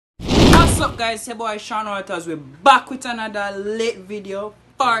What's up guys, it's your boy Sean Waters. We're back with another late video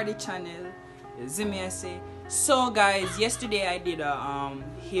for the channel. You see me I say. So guys, yesterday I did a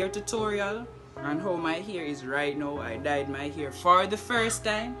hair tutorial on how my hair is right now. I dyed my hair for the first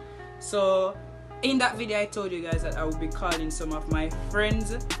time. So in that video I told you guys that I would be calling some of my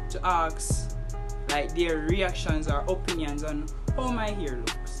friends to ask like their reactions or opinions on how my hair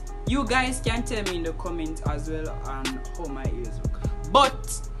looks. You guys can tell me in the comments as well on how my ears look.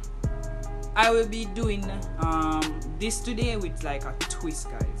 But I will be doing this today with like a twist,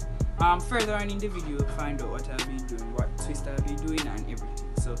 guys. Further on in the video, you'll find out what I'll be doing, what twist I'll be doing, and everything.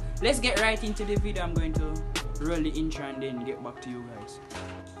 So let's get right into the video. I'm going to roll the intro and then get back to you guys.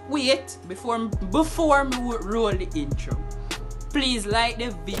 Wait, before me roll the intro, please like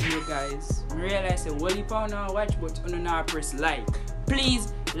the video, guys. I realize a whole heap on now watch, but on now press like.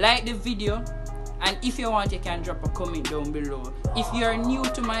 Please like the video. And if you want, you can drop a comment down below. If you're new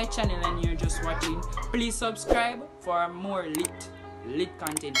to my channel and you're just watching, please subscribe for more lit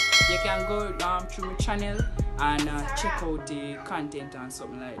content. You can go through my channel and check out the content and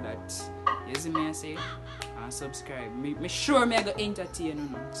something like that. You see me I say? And subscribe. Me sure me I go entertain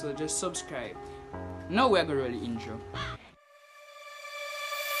you, so just subscribe. Now we're gonna roll the intro.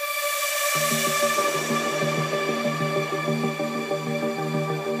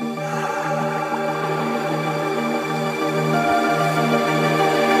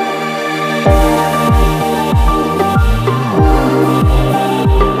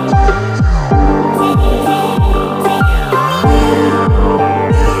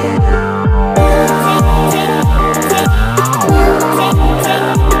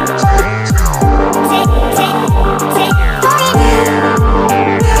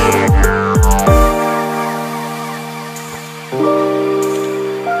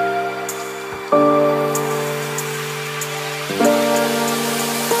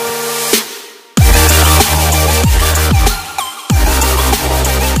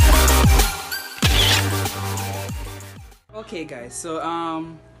 Okay guys, so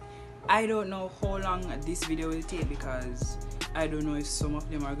I don't know how long this video will take because I don't know if some of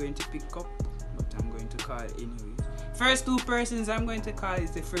them are going to pick up, but I'm going to call anyways. First two persons I'm going to call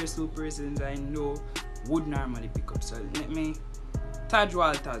is the first two persons I know would normally pick up. So let me, Taj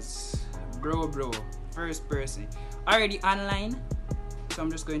Walters, bro, first person, already online, so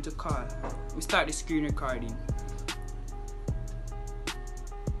I'm just going to call. We start the screen recording.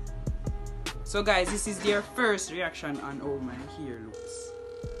 So guys, this is their first reaction on how my hair looks.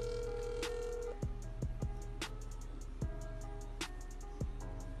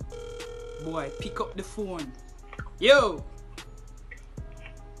 Boy, pick up the phone. Yo!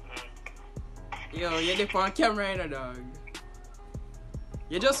 Yo, you're there on camera right now, dog.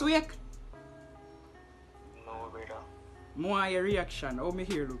 You just wake? No, brother. More your reaction, how my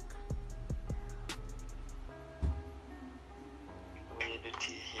hair look?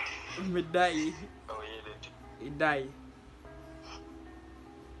 Me die. Oh, yeah, He die.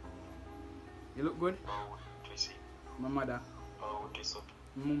 You look good? oh, to see. My mother. Oh, this up.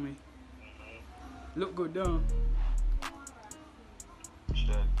 Mommy. Look good, don't?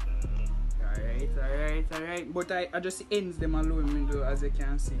 Alright. But I just ends them alone, though, as you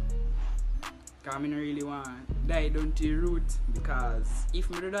can see. Because I don't really want die down to the root. Because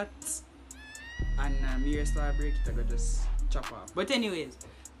if I do that and my hair start break, I could just chop off. But anyways,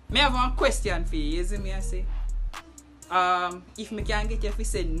 I have one question for you, you see me I say? If me can get you to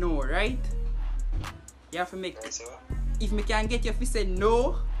say no, right? You have to make... If me can get you to say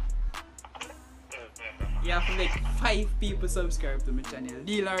no, you have to make 5 people subscribe to my channel.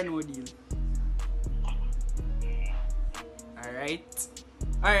 Deal or no deal?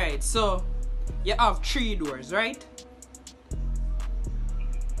 Alright, so you have 3 doors, right?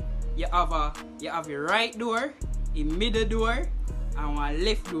 You have a right door, a middle door, and one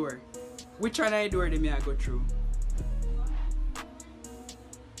left door. Which one I door them I go through?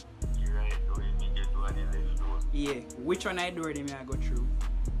 The right door, the middle door, and the left door. Yeah, which one I door them I go through?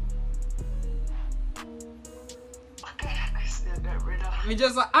 What kind of question that, brother? Me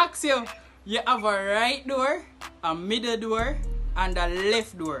just ask you. You have a right door, a middle door, and a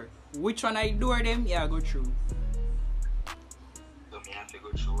left door. Which one I door them I go through? So me have to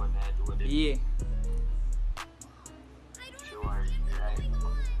go through one I door them. Yeah.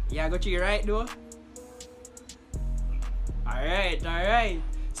 Yeah, go to your right door. Alright.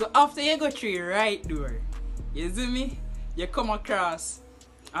 So after you go through your right door, you see me? You come across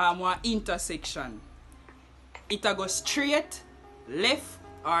one intersection. It go straight, left,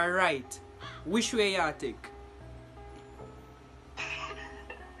 or right. Which way you take?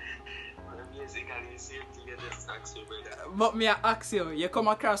 Basically, same thing. ask you, brother. But me I ask you, you come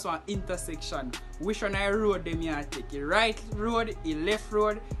across one intersection. Which one I road them you take? A right road, a left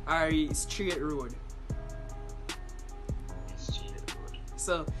road, or a straight road? Straight road.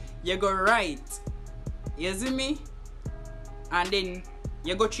 So you go right. You see me? And then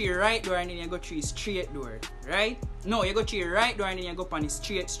you go through your right door and then you go through your straight door. Right? No, you go through your right door and then you go on the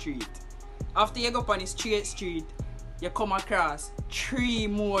straight street. After you go on the straight street, you come across 3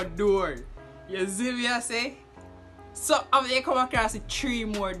 more doors. You see me I say? So after you come across the 3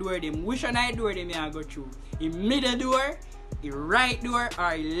 more doors them, which one I door them you go through? The middle door, the right door,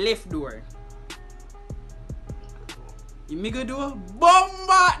 or the left door? The middle door?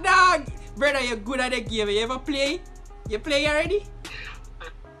 Bomba dog! Brother, you're good at the game. You ever play? You play already?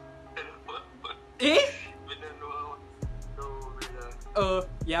 Eh? Oh,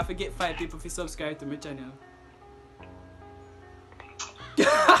 you have to get 5 people to subscribe to my channel.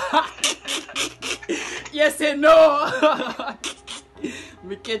 Yes and no.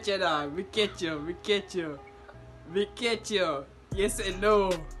 Me catch you dog. Me catch you. Me catch you. Me catch you. Yes and no.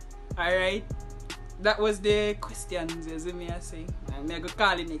 Alright. That was the questions, you see me I say. I'm going to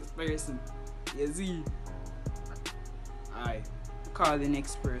call the next person. You see? Alright. Call the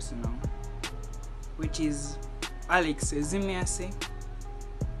next person now. Which is Alex, you see me I say.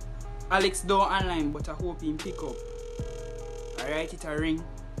 Alex don't online, but I hope he pick up. Alright, it a ring.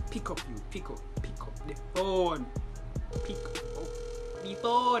 Pick up you, pick up the phone. Pick up the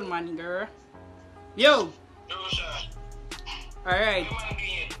phone, man girl. Yo! Yo, sir. Alright.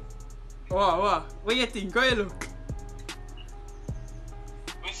 What? What you think? Go look.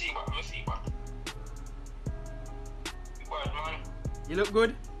 Me see what. Good, man. You look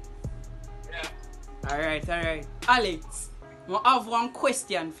good? Yeah. Alright. Alex, I have one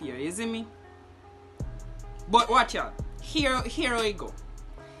question for you, you see me? But watch out. Here we go.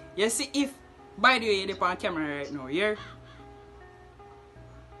 You see, if by the way you're on camera right now, yeah?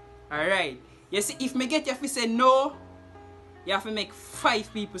 Alright. You see, if me get you to say no, you have to make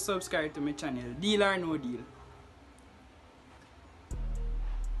 5 people subscribe to my channel. Deal or no deal?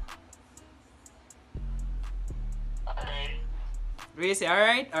 Alright. You say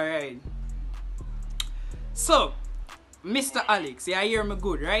alright? So, Mr. Alex, you hear me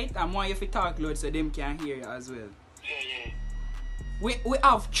good, right? I want you to talk loud so them can hear you as well. Yeah. We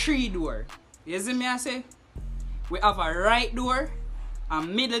have 3 doors. You see me I say? We have a right door, a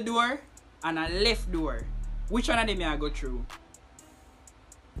middle door, and a left door. Which one of them I go through?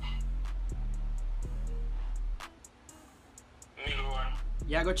 Middle one.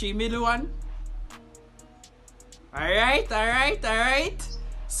 You go through middle one? Alright.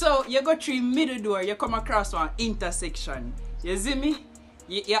 So you go through middle door, you come across one intersection. You see me?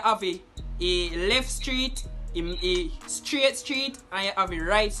 You have a left street, a straight street, and you have a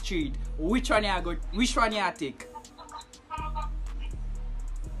right street. Which one you take?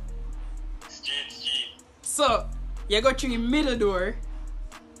 Straight. So you go through the middle door,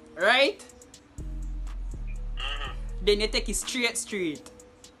 right? Then you take a straight street.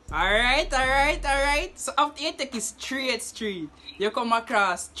 Alright. So after you take a straight street, you come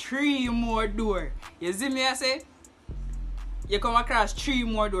across 3 more doors. You see me I say? You come across 3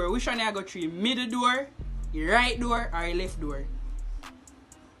 more doors. Which one you go through? Middle door, the right door, or the left door?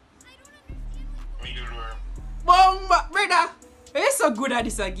 Middle door. Bomba! Brother! You're so good at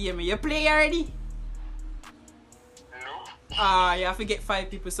this game. You play already? No. You have to get 5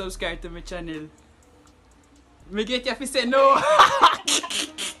 people subscribe to my channel. Me get you to say no.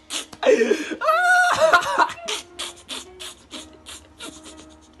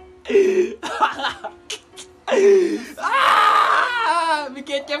 Me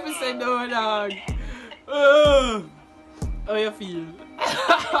get you to say no, dog. How you feel?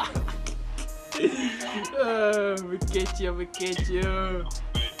 Me get you.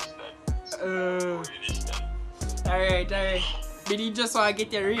 Alright. But you just want to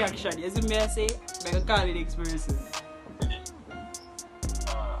get your reaction. You see me I say? I'm going to call the next person.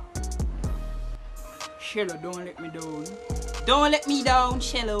 Shello, don't let me down. Don't let me down,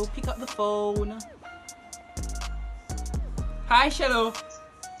 Shello. Pick up the phone. Hi, Shello.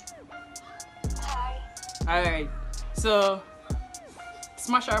 Hi. Alright. So,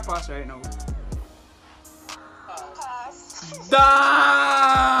 smash our pass right now. Pass.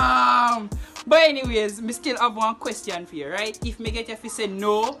 Damn! But anyways, me still have one question for you, right? If me get you to say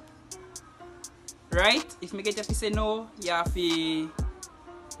no, right? If me get you to say no, you have to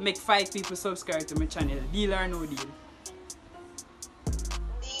make 5 people subscribe to my channel. Deal or no deal?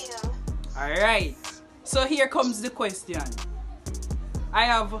 Deal. Alright. So here comes the question.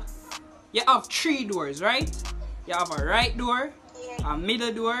 You have 3 doors, right? You have a right door, Yeah. a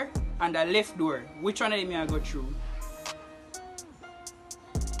middle door, and the left door. Which one of them I go through?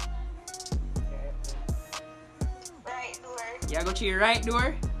 Right door. You go through your right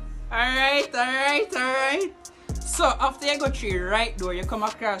door? Alright. So after you go through your right door, you come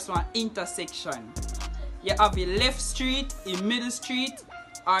across one intersection. You have a left street, a middle street,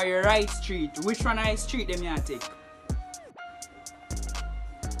 or your right street. Which one of the street them you take?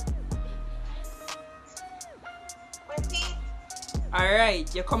 Repeat.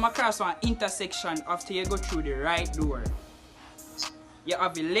 Alright, you come across one intersection after you go through the right door. You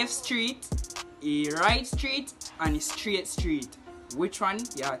have a left street, a right street, and a straight street. Which one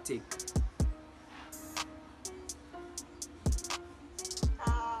you take?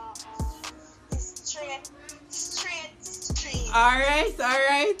 Straight street. Alright.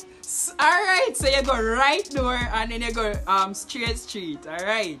 So you go right door and then you go straight street.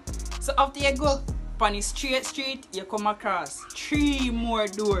 Alright. So after you go on the straight street, you come across 3 more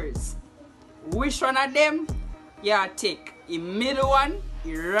doors. Which one of them you take? The middle one,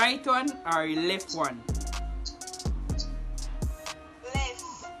 the right one, or the left one?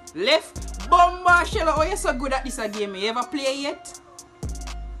 Left? Bomba Shella, oh you're so good at this game. You ever play yet?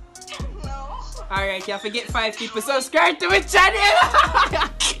 No. Alright, you have to get 5 people subscribe to my channel.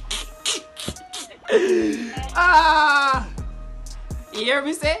 You hear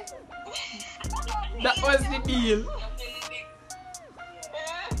me say? That was the deal.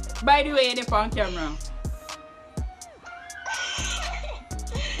 By the way, you're on camera.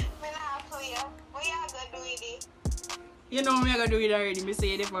 You know me, I gotta do it already. Me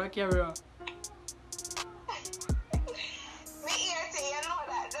say it on camera. Me here say you know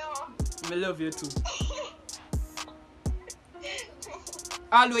that though. I love you too.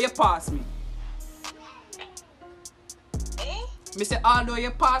 Although you pass me. Eh? Me say although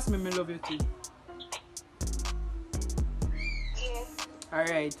you pass me, I love you too. Yeah.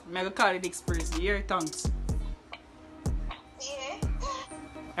 Alright, I'm gonna call it express. Here, thanks. Yeah.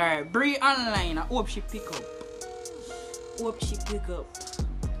 Alright, Bree online. I hope she pick up.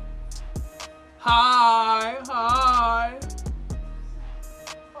 Hi.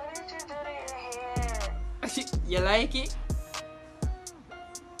 What did you do to your hair? You like it?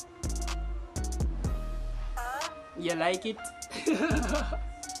 Huh? You like it?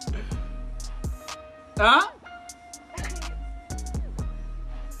 Huh?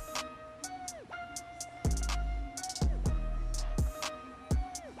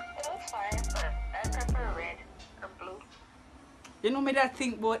 It looks fine, but I prefer red or blue. You know me that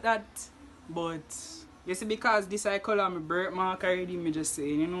think about that, but you see because this I color my birthmark already, me just say,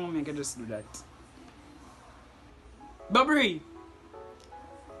 you know me I can just do that. But Bree,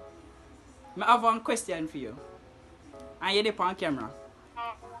 I have one question for you. And you're there on camera.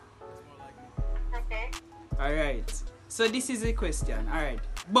 Okay. Alright. So this is a question, alright.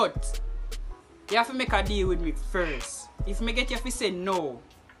 But you have to make a deal with me first. If me get you to say no,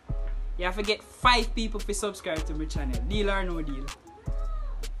 you have to get 5 people to subscribe to my channel. Deal or no deal?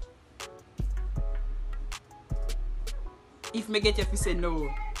 If me get you to say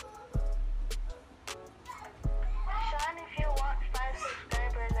no. Sean, if you want 5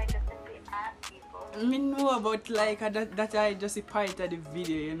 subscribers, I just simply ask people. Me know about like that I just a part of the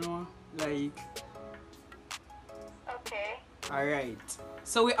video, you know? Like, Okay. alright.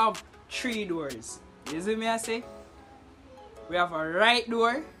 So we have 3 doors. You see me I say? We have a right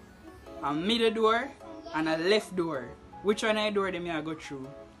door, a middle door, and a left door. Which one of the door them I go through?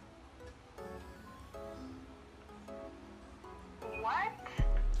 What?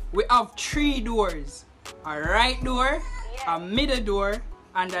 We have 3 doors. A right door, a middle door,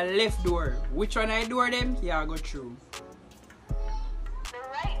 and a left door. Which one of the door them I go through? The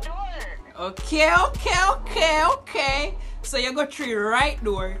right door. Okay. So you go through the right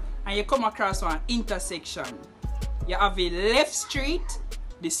door and you come across one intersection. You have a left street,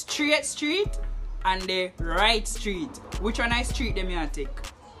 the straight street, and the right street. Which one of the street them you take?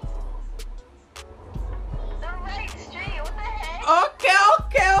 The right street. What the heck?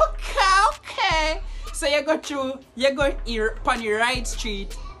 Okay. So you go here on the right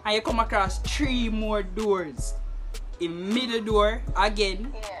street and you come across 3 more doors. A middle door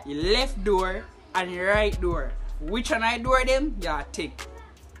again, the left door, and the right door. Which one I door them? Yeah, take.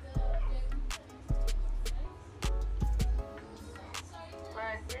 Bro,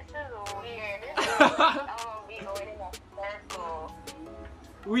 this is weird. This is I'm gonna be going in a circle.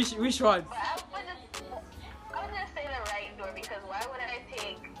 Which one? But I would just say the right door because why would I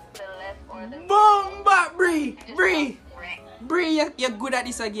take the left or the Bomba, Bree! Just Bree! go right. Bree, you're good at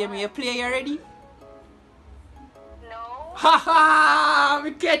this game. You play already? No. Haha!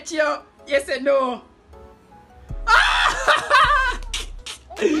 We catch you! Yes and no!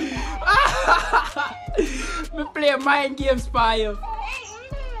 Me play mind games for you.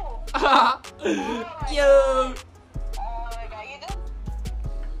 Yo. Oh my god, you just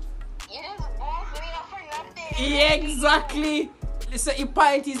both me up for nothing. Yeah, exactly. So the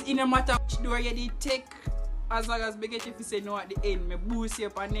point is, in no matter which door you did take, as long as me get you to say no at the end, me boost you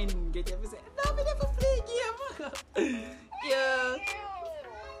up and then get you to say, no, me never play game. Yeah.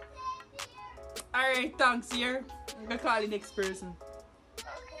 Alright, thanks here. I'm gonna call the next person.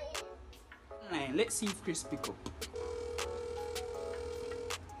 Okay. Alright, let's see if Chris pick up.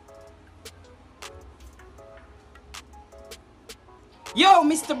 Yo,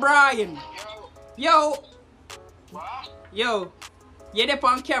 Mr. Brian. Yo. What? Yo. You're up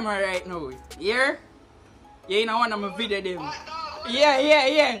on camera right now. Here? You ain't one of my video them. What, dog?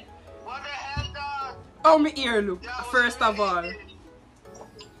 Yeah. What the hell, dog? How me ear look, Yo, first of all?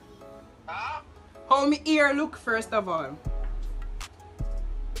 Huh? How me ear look, first of all?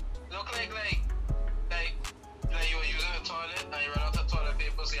 Look like you were using the toilet and you run out of toilet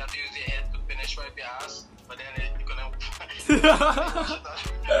paper, so you have to use your head to finish wipe your ass. But then you're gonna.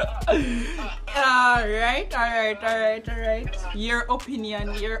 Alright. Your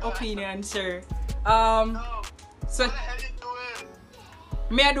opinion, sir. No. So What the hell you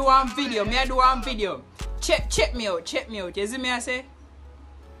doing? me I do one video. Check me out. You see me I say?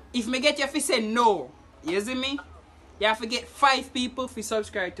 If me get you to say no, you see me? You have to get 5 people to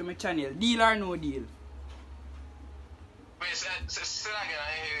subscribe to my channel. Deal or no deal? Wait, say that again.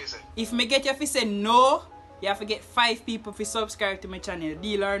 I didn't hear you say. If me get you to say no, you have to get 5 people to subscribe to my channel.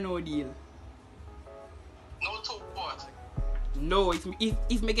 Deal or no deal? No two what? No, if me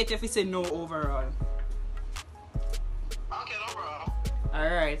get you to say no overall. Okay, no problem.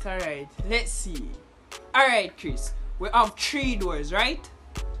 Alright. Let's see. Alright, Chris. We have 3 doors, right?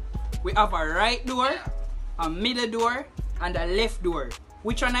 We have a right door, a middle door, and a left door.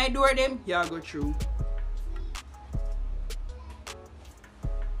 Which one I door them? Yeah, go through.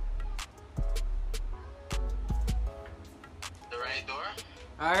 The right door?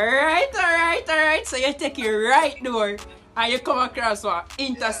 Alright. So you take your right door and you come across one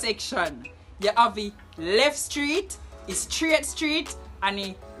intersection. You have the left street, a straight street, and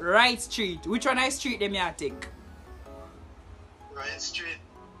a right street. Which one I street them you take? Right street.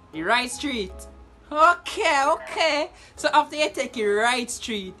 The right street. Okay. So after you take the right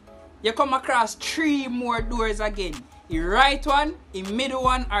street, you come across 3 more doors again. The right one, the middle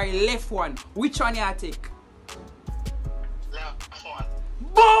one, or the left one. Which one you take? Left one.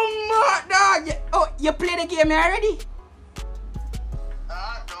 Boom! No, you play the game already? No,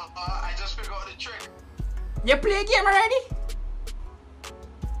 I just figured out the trick. You play game already?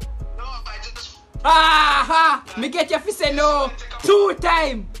 No, I just. Aha! Me get you to say no 2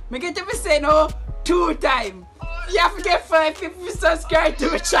 times. You have to get 5 people to subscribe to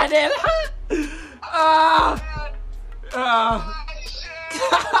the channel.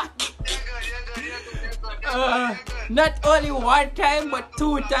 Not only 1 time, but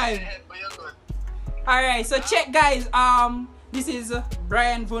 2 times. Alright, so check guys. This is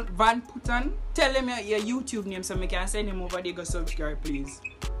Brian Van Putten. Tell him your YouTube name so I can send him over there. Go subscribe, please.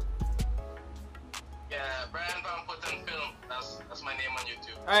 Yeah, Brian Van Putten Film. That's my name on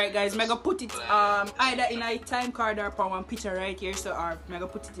YouTube. Alright guys, I'm gonna put it either in a time card or upon one picture right here. So I'm gonna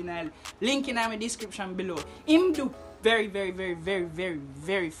put it in a link in my description below. Him do very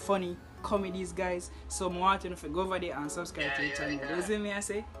funny comedies, guys. So I want you to go over there and subscribe to the channel. You see me I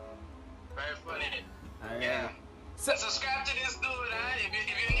say? Very funny. Alright. Yeah. So Subscribe to this dude, eh? If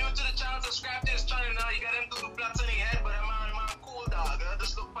you're new to the channel, subscribe to this channel now. You got them two plats in your head, but I'm cool dog.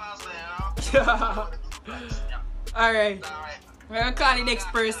 Just look past there, you know? alright. Alright. I'm gonna call the next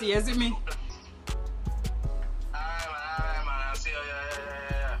person, you see me? Alright, man. I'll see you.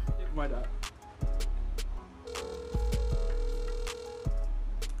 Yeah. Mother.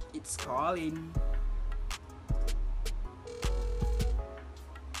 It's calling.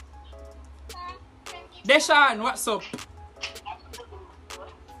 Deshaun, what's up?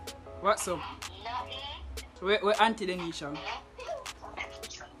 What's up? We're Auntie Denisha.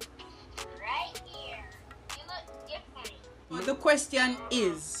 Right here. You look different. The question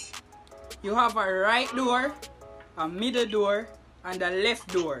is, you have a right door, a middle door, and a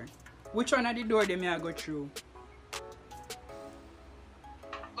left door. Which one of the door they may I go through?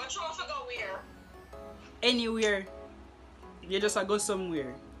 But you also go where? Anywhere. You just go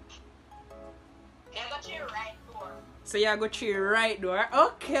somewhere. Yeah, go to your right door. So you go through your right door.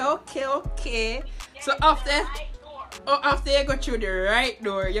 Okay. So Yeah, after right door. after you go through the right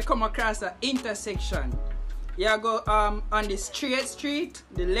door, you come across an intersection. You go on the straight street,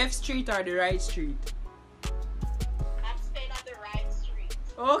 the left street, or the right street. I'm staying on the right street.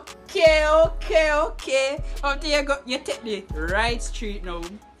 Okay. After you go, you take the right street now.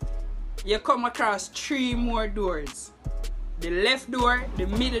 You come across 3 more doors. The left door, the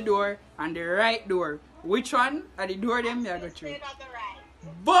middle door, and the right door. Which one are the door them you go through?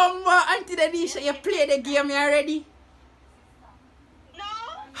 Bomba, Auntie Danisha, you play the game already? No.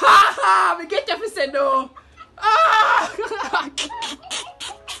 Ha ha! We get you to say no. Ah!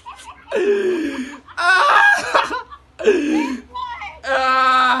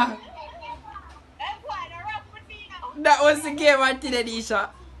 Ah! That was the game, Auntie Danisha.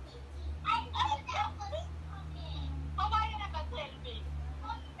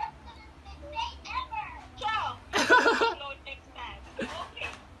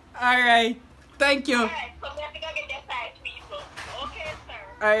 Alright, thank you. Alright, so we have to go get their side people. Okay,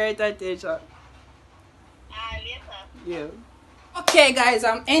 sir. Alright, Auntie Danisha. Later. Yeah. Okay, guys,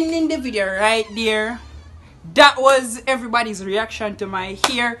 I'm ending the video right there. That was everybody's reaction to my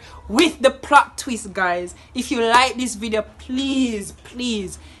hair with the plot twist, guys. If you like this video, please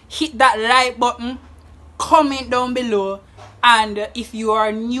hit that like button, comment down below, and if you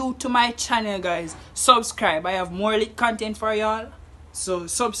are new to my channel, guys, subscribe. I have more lit content for y'all, so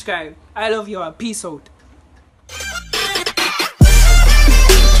subscribe. I love y'all. Peace out.